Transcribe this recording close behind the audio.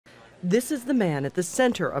This is the man at the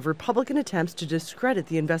center of Republican attempts to discredit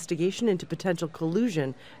the investigation into potential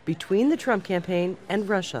collusion between the Trump campaign and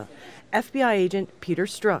Russia. FBI agent Peter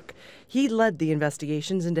Strzok. He led the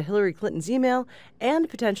investigations into Hillary Clinton's email and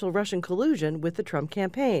potential Russian collusion with the Trump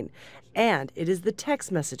campaign. And it is the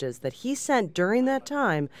text messages that he sent during that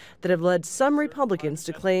time that have led some Republicans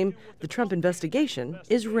to claim the Trump investigation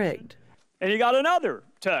is rigged. And you got another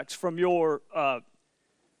text from your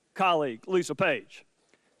colleague, Lisa Page.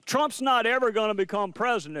 Trump's not ever going to become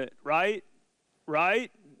president, right?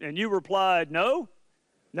 Right? And you replied, no.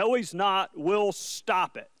 No, he's not. We'll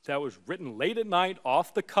stop it. That was written late at night,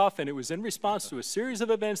 off the cuff, and it was in response to a series of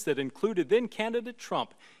events that included then-candidate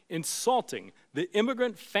Trump insulting the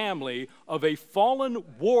immigrant family of a fallen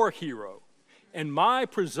war hero. And my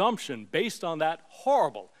presumption, based on that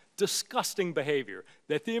horrible, disgusting behavior,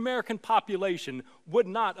 that the American population would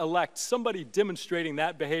not elect somebody demonstrating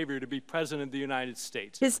that behavior to be president of the United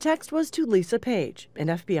States. His text was to Lisa Page, an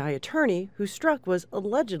FBI attorney who Strzok was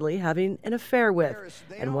allegedly having an affair with,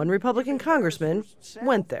 and one Republican congressman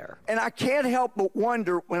went there. And I can't help but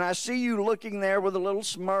wonder, when I see you looking there with a little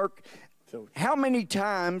smirk, how many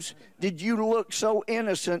times did you look so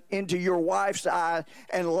innocent into your wife's eye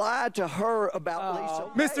and lie to her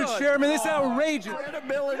about Lisa? Mr. Chairman, this is outrageous. The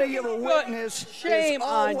credibility of a witness Shame is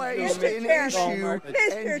always on an issue.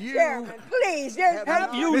 Mr. Chairman, please,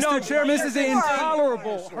 Have you Mr. Chairman, this is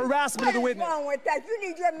intolerable harassment of the witness. What's wrong with that? You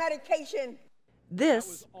need your medication.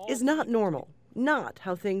 This is not normal, not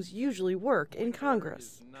how things usually work in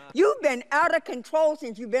Congress. You've been out of control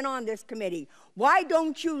since you've been on this committee. Why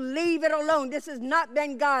don't you leave it alone? This is not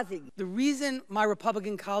Benghazi. The reason my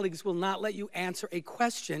Republican colleagues will not let you answer a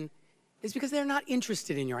question is because they're not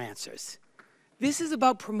interested in your answers. This is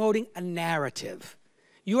about promoting a narrative.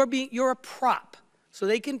 You're a prop, so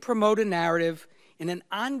they can promote a narrative in an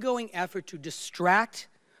ongoing effort to distract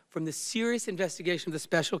from the serious investigation of the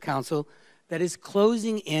special counsel that is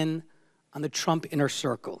closing in on the Trump inner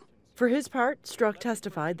circle. For his part, Strzok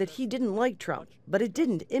testified that he didn't like Trump, but it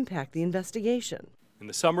didn't impact the investigation. In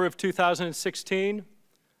the summer of 2016,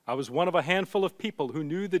 I was one of a handful of people who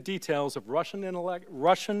knew the details of Russian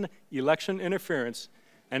election interference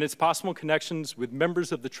and its possible connections with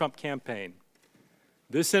members of the Trump campaign.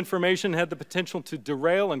 This information had the potential to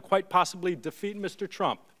derail and quite possibly defeat Mr.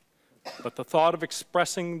 Trump, but the thought of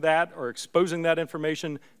expressing that or exposing that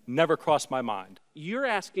information never crossed my mind. You're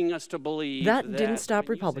asking us to believe that didn't stop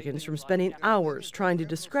Republicans from spending hours trying to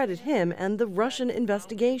discredit him and the Russian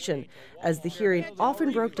investigation, as the hearing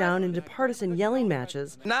often broke down into partisan yelling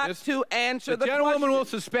matches. Not to answer the gentlewoman will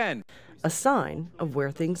suspend. A sign of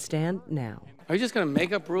where things stand now. Are you just going to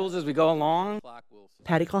make up rules as we go along?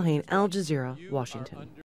 Patty Culhane, Al Jazeera, Washington.